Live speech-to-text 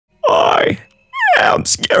I am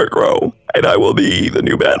Scarecrow, and I will be the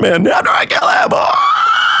new Batman after I kill him.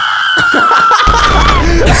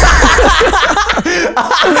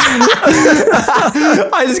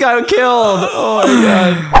 I just got killed. Oh my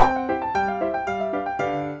god.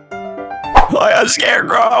 I am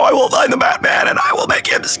Scarecrow. I will find the Batman, and I will make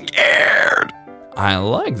him scared. I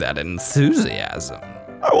like that enthusiasm.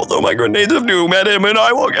 I will throw my grenades of doom at him, and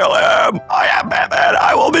I will kill him. I am Batman.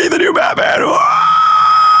 I will be the new Batman.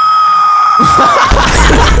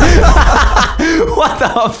 What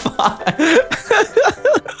the fuck?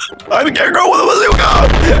 I'm Scarecrow with a bazooka.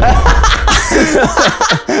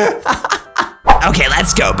 Okay,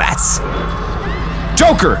 let's go, Bats.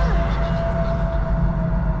 Joker!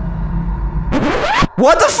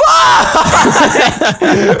 What the fuck?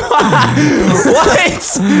 What?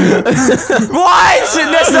 What?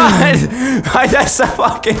 That's not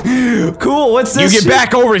fucking cool. What's this? You get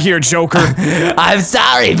back over here, Joker. I'm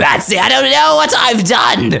sorry, Batsy. I don't know what I've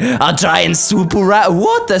done. I'll try and swoop around.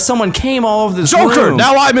 What the? Someone came all over this Joker, room.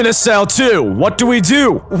 now I'm in a cell too. What do we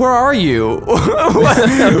do? Where are you?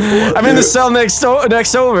 I'm in the cell next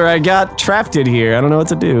over. I got trapped in here. I don't know what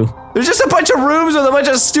to do. There's just a bunch of rooms with a bunch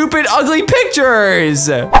of stupid, ugly pictures.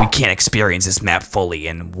 We can't experience this map fully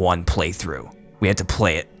in one playthrough. We had to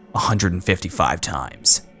play it 155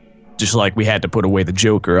 times. Just like we had to put away the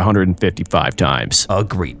Joker 155 times.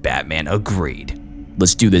 Agreed, Batman, agreed.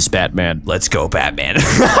 Let's do this, Batman. Let's go, Batman.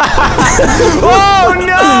 Oh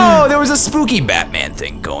no! There was a spooky Batman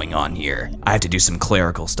thing going on here. I have to do some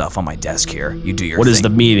clerical stuff on my desk here. You do your What thing. is the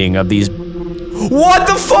meaning of these? What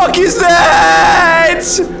the fuck is that?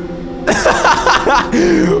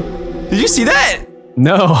 Did you see that?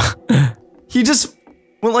 No. He just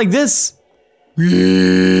went like this.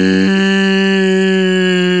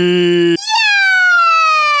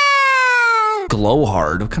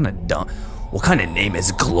 Glowhard? What kind of dumb? What kind of name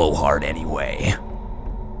is Glowhard anyway?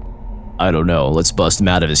 I don't know. Let's bust him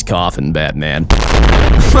out of his coffin, Batman.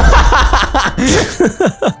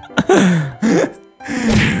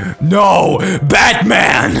 No,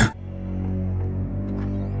 Batman!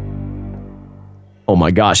 Oh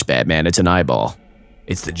my gosh, Batman, it's an eyeball.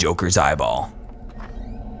 It's the Joker's eyeball.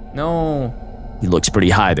 No. He looks pretty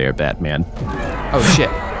high there, Batman. Oh shit.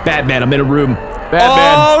 Batman, I'm in a room.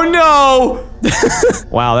 Batman. Oh no!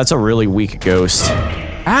 Wow, that's a really weak ghost.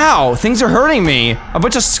 Ow, things are hurting me. A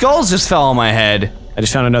bunch of skulls just fell on my head. I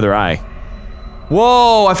just found another eye.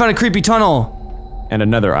 Whoa, I found a creepy tunnel. And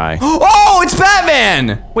another eye. Oh, it's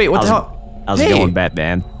Batman! Wait, what the hell? How's it going,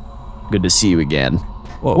 Batman? Good to see you again.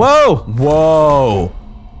 Whoa. Whoa! Whoa!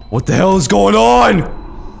 What the hell is going on?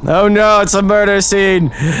 Oh no, it's a murder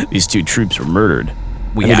scene! These two troops were murdered.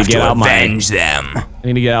 We have to avenge them. I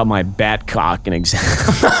need to get out my bat cock and examine.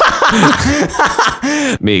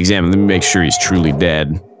 Let me make sure he's truly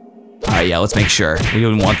dead. Alright, yeah, let's make sure. We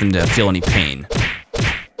don't want them to feel any pain.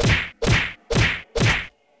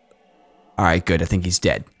 Alright, good. I think he's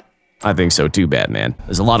dead. I think so too, Batman.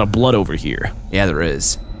 There's a lot of blood over here. Yeah, there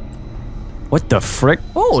is. What the frick?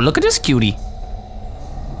 Oh, look at this cutie.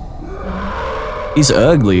 He's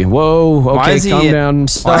ugly. Whoa, okay, calm down.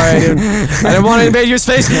 Sorry, dude. I didn't want to invade your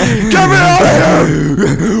space. Get me out of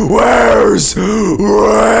here! Where's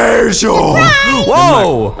Rachel?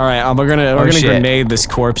 Whoa! Alright, we're gonna grenade this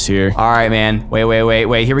corpse here. Alright, man.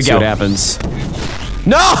 Wait, here we See go. what happens.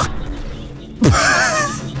 No!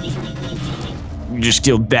 You just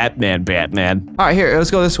killed Batman. Alright, here,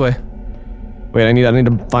 let's go this way. Wait, I need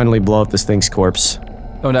to finally blow up this thing's corpse.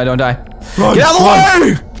 Don't die. Run, Get out of the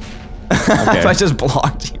way! Okay. If I just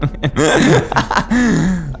blocked you.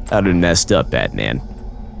 That would have messed up, Batman.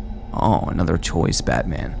 Oh, another choice,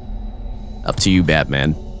 Batman. Up to you,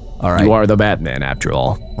 Batman. Alright. You are the Batman, after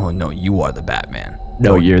all. Oh no, you are the Batman.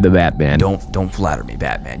 No, you're the Batman. Don't flatter me,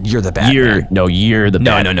 Batman. You're the Batman. You're the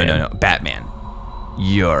Batman. No, Batman.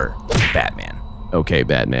 You're Batman. Okay,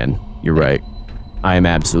 Batman. You're right. I am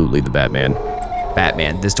absolutely the Batman.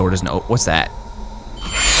 Batman, this door doesn't open. What's that?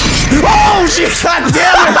 Oh, shit! God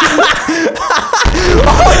damn it!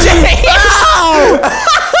 Oh, dang!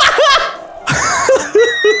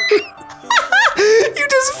 You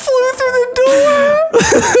just flew through the door!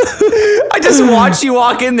 I just watched you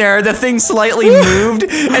walk in there, the thing slightly moved, and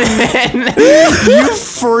then you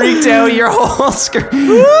freaked out your whole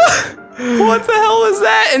screen. What the hell was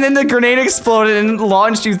that? And then the grenade exploded and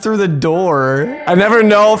launched you through the door. I never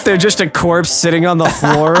know if they're just a corpse sitting on the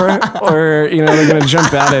floor or, you know, they're gonna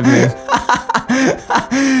jump out at me.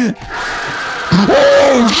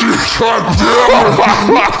 Oh, shit, God damn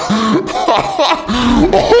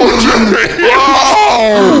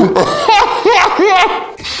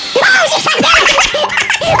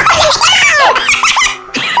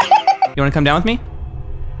it! You wanna come down with me?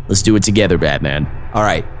 Let's do it together, Batman. All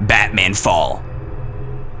right, Batman fall.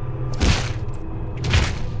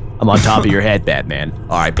 I'm on top of your head, Batman.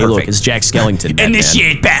 All right, Hey, look, perfect. it's Jack Skellington, Batman.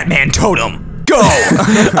 Initiate Batman totem. Go!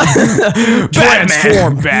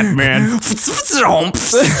 Transform, Batman.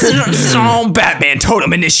 Batman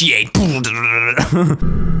totem initiate.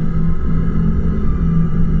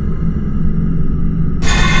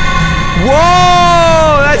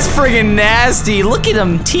 Whoa, that's friggin' nasty. Look at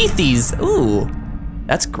them teethies. Ooh,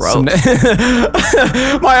 that's gross.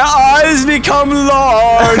 My eyes become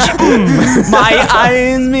large. My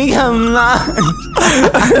eyes become large.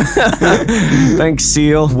 Thanks,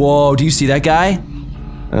 Seal. Whoa, do you see that guy?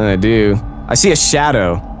 I do. I see a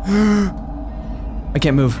shadow. I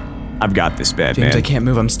can't move. I've got this, Batman. James, I can't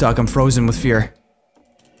move. I'm stuck. I'm frozen with fear.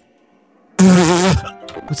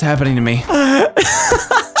 What's happening to me?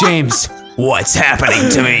 James. What's happening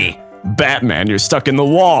to me? Batman, you're stuck in the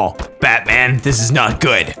wall. Batman, this is not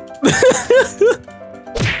good.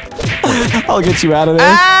 I'll get you out of there.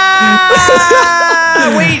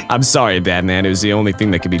 Ah! Wait. I'm sorry, Batman. It was the only thing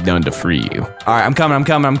that could be done to free you. All right, I'm coming. I'm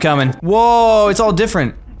coming. I'm coming. Whoa, it's all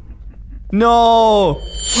different. No.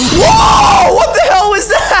 Whoa! What the hell was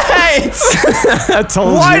that? I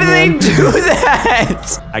told Why you, do they man. do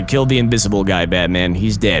that? I killed the invisible guy, Batman.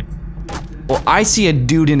 He's dead. Well, I see a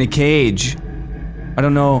dude in a cage. I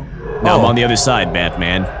don't know. Now I'm Oh. on the other side,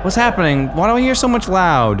 Batman. What's happening? Why do I hear so much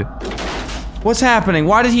loud? What's happening?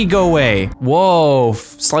 Why did he go away? Whoa,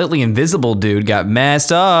 slightly invisible dude got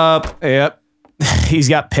messed up. Yep. He's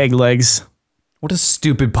got peg legs. What a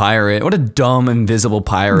stupid pirate. What a dumb invisible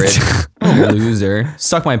pirate. What a loser.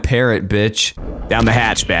 Suck my parrot, bitch. Down the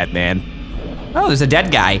hatch, Batman. Oh, there's a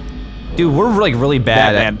dead guy. Dude, we're like really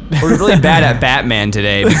bad Batman. at we're really bad at Batman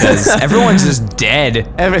today because everyone's just dead.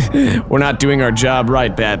 We're not doing our job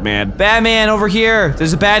right, Batman. Batman over here.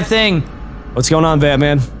 There's a bad thing. What's going on,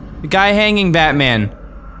 Batman? The guy hanging Batman.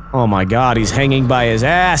 Oh my god, he's hanging by his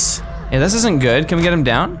ass. Yeah, this isn't good. Can we get him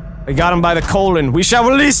down? I got him by the colon. We shall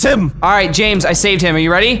release him. All right, James, I saved him. Are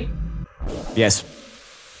you ready? Yes.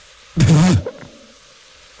 Oh,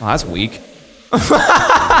 that's weak.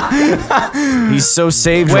 He's so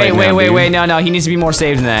saved Wait, right now, dude. wait. No, he needs to be more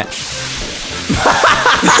saved than that.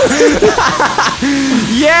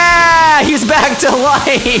 Yeah, he's back to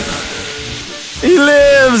life. He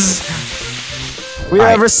lives. We All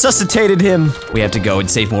have right. resuscitated him. We have to go and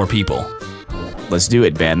save more people. Let's do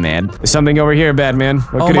it, Batman. There's something over here, Batman.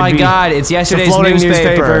 What Oh could my it be? God, it's It's a yesterday's floating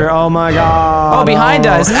newspaper. Oh my god. Oh, behind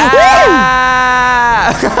us. Oh.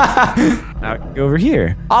 Ah! Now, go over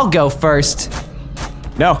here. I'll go first.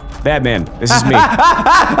 No, Batman. This is me.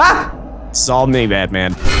 It's all me,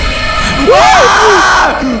 Batman.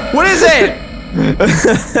 What is it?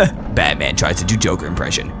 Batman tries to do Joker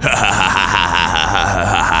impression.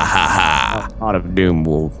 Pot of Doom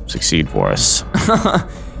will succeed for us.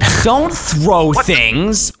 Don't throw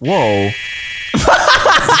things. Whoa.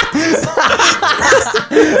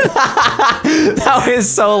 That was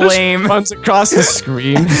so lame. Runs across the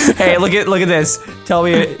screen. Hey, look at this. Tell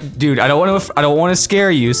me, dude. I don't want to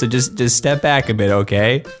scare you. So just step back a bit,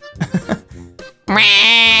 okay?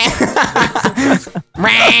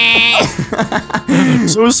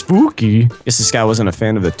 So spooky. Guess this guy wasn't a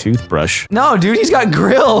fan of the toothbrush. No, dude, he's got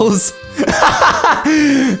grills.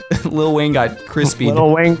 Lil Wayne got crispy.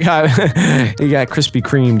 Little Wayne got he got Krispy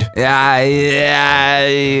Kremed.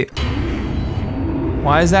 Yeah.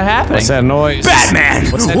 Why is that happening? What's that noise?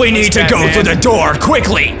 Batman, What's that we noise, need to go Batman? through the door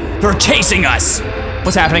quickly. They're chasing us.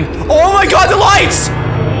 What's happening? Oh my God, the lights!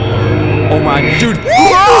 Oh my, dude.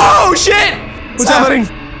 Whoa, shit! What's happening?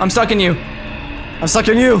 I'm stuck in you. I'm stuck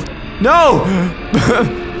in you. No!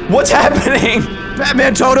 What's happening?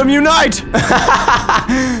 Batman Totem Unite!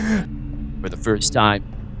 For the first time.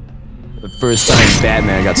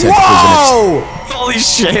 Batman got sent to Whoa! prison. Holy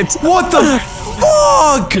shit. What the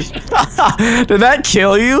fuck? Did that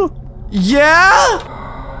kill you?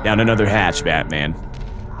 Yeah? Down another hatch, Batman.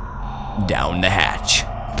 Down the hatch.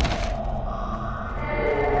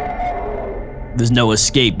 There's no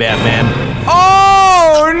escape, Batman.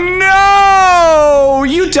 Oh no!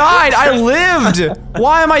 You died. I lived.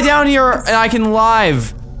 Why am I down here and I can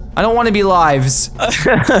live? I don't want to be lives.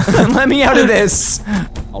 Let me out of this.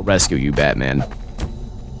 I'll rescue you, Batman.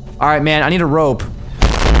 All right, man. I need a rope.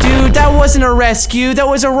 Dude, that wasn't a rescue. That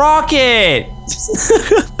was a rocket.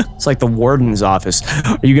 It's like the warden's office.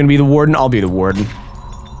 Are you gonna be the warden? I'll be the warden.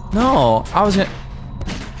 No, I was gonna.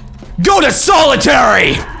 Go to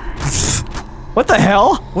solitary. What the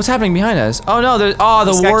hell? What's happening behind us? Oh no, there's This the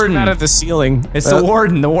guy warden. came out of the ceiling. It's the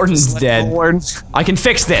warden. The warden's The dead. warden. I can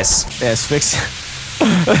fix this. Yes, fix it.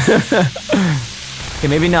 Okay,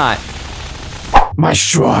 maybe not. My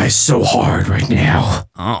straw is so hard right now.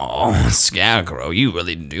 Oh, Scarecrow, you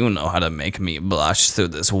really do know how to make me blush through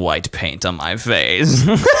this white paint on my face.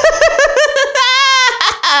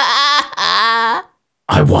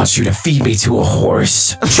 I want you to feed me to a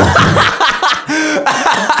horse.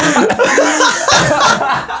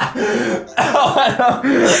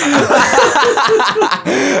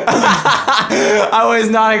 I was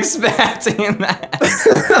not expecting that.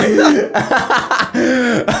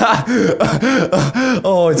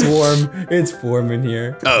 Oh, it's warm. It's warm in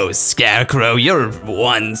here. Oh, Scarecrow, you're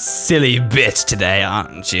one silly bitch today,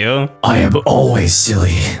 aren't you? I am always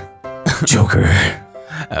silly, Joker.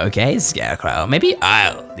 Okay, Scarecrow, maybe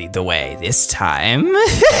I'll lead the way this time. Go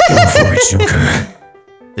for it, Joker.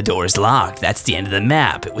 The door's locked. That's the end of the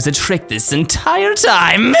map. It was a trick this entire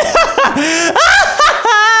time.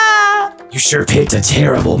 You sure picked a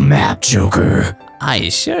terrible map, Joker. I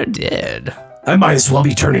sure did. I might as well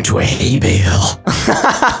be turned into a hay bale.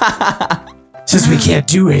 Since we can't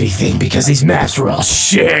do anything because these maps were all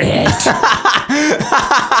shit.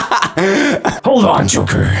 Hold on,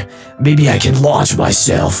 Joker. Maybe I can launch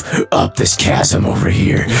myself up this chasm over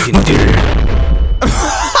here. You can do it.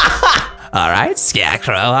 All right,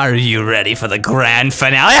 Scarecrow, are you ready for the grand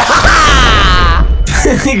finale?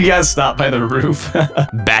 You got stopped by the roof.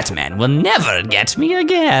 Batman will never get me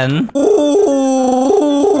again.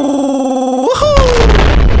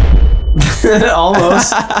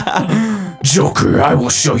 Almost. Joker, I will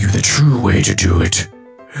show you the true way to do it.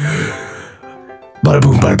 Bada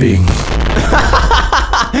boom, bada bing.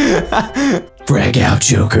 Frag out,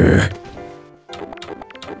 Joker.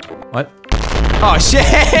 What? Oh,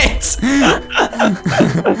 shit!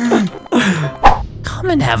 Come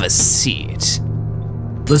and have a seat.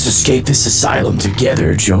 Let's escape this asylum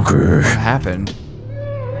together, Joker. What happened?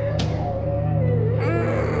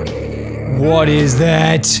 What is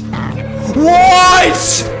that?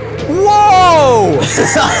 What? Whoa!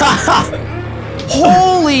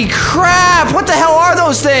 Holy crap! What the hell are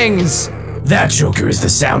those things? That, Joker, is the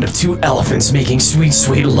sound of two elephants making sweet,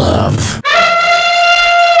 sweet love.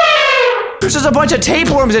 There's just a bunch of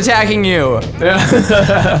tapeworms attacking you.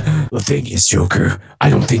 The thing is, Joker, I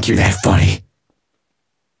don't think you're that funny.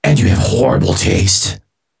 And you have horrible taste.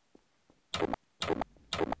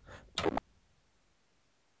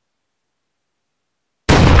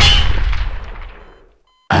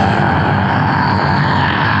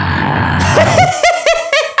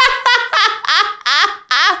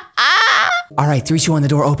 All right, 3, 2, 1, the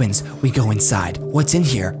door opens. We go inside. What's in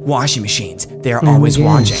here? Washing machines. They're always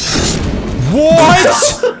watching. What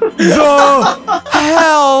the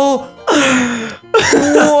hell?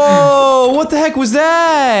 Whoa, what the heck was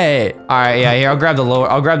that? All right, yeah, here, I'll grab the lower,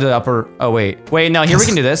 I'll grab the upper, oh wait, no, here, we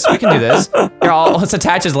can do this, Here, let's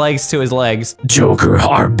attach his legs to his legs. Joker,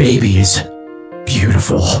 our baby is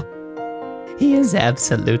beautiful. He is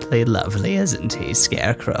absolutely lovely, isn't he,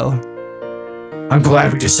 Scarecrow? I'm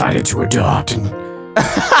glad we decided to adopt and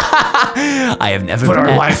I have never put been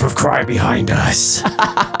our life of crime behind us.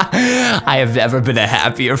 I have never been a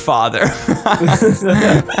happier father.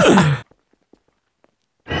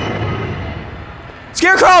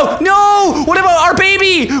 Scarecrow, no! What about our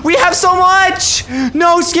baby? We have so much!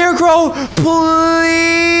 No, Scarecrow,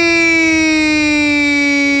 please!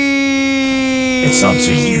 It's up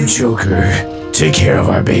to you, Joker. Take care of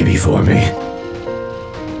our baby for me.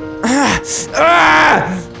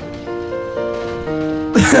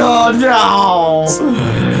 Oh no!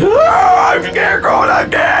 I'm Scarecrow and I'm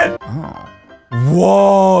dead! Oh.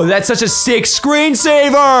 Whoa, that's such a sick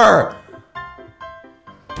screensaver!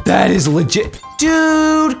 That is legit.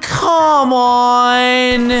 Dude, come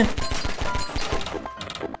on!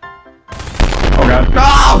 Oh god.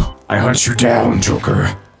 No! I hunt you down,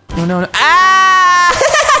 Joker. No, no, no. Ah!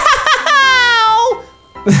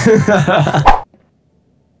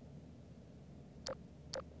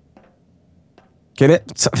 Get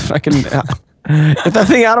it? Fucking get that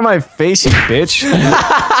thing out of my face, you bitch.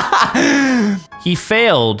 He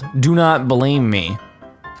failed. Do not blame me.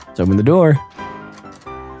 Let's open the door.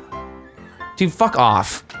 Dude, fuck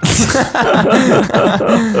off.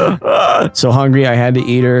 So hungry, I had to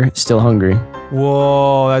eat her. Still hungry.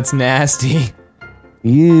 Whoa, that's nasty.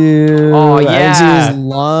 Ew. Oh, I can yeah. see his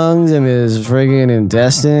lungs and his friggin'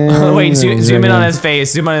 intestines. Wait, zoom in on his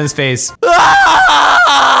face. Zoom on his face.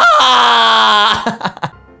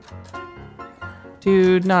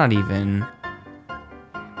 Dude, not even.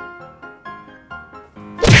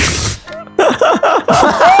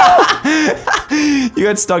 You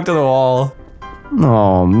got stuck to the wall.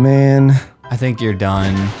 Oh man. I think you're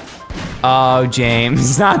done. Oh,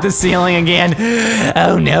 James, not the ceiling again.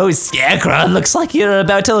 Oh no, Scarecrow, looks like you're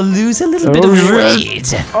about to lose a little bit of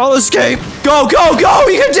weight. I'll escape. Go, go, go,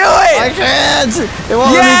 you can do it! I can't. It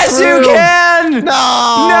won't Yes, let me you through. can!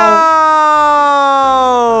 No.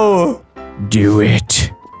 No! Do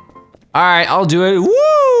it. All right, I'll do it.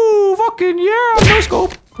 Woo! Fucking yeah, no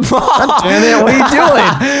scope. God damn it, what are you doing?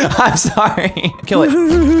 I'm sorry. Kill it.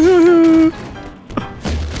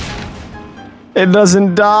 It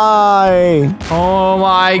doesn't die. Oh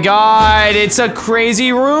my god, it's a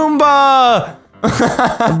crazy Roomba!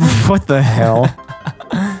 What the hell?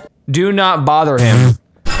 Do not bother him.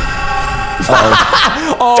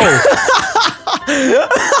 Oh.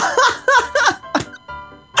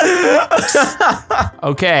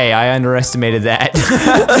 Okay, I underestimated that.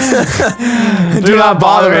 Do not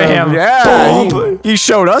bother him. Yeah, he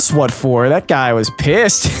showed us what for. That guy was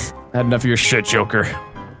pissed. Had enough of your shit, Joker.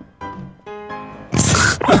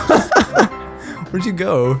 Where'd you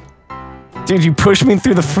go? Dude, you pushed me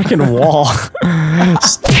through the freaking wall.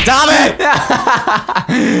 Stop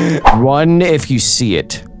it! Run if you see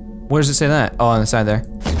it. Where does it say that? Oh, on the side there.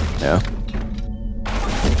 Yeah.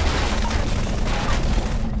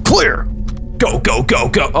 Clear. Go, go, go,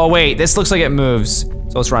 go. Oh wait, this looks like it moves.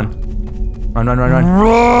 So let's run. Run, run, run, run.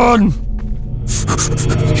 Run!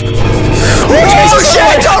 Oh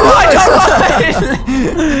shit, don't run, don't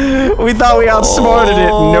run! We thought we outsmarted it.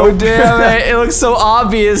 Oh, No, damn it. It looks so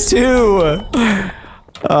obvious too.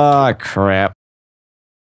 Ah, crap.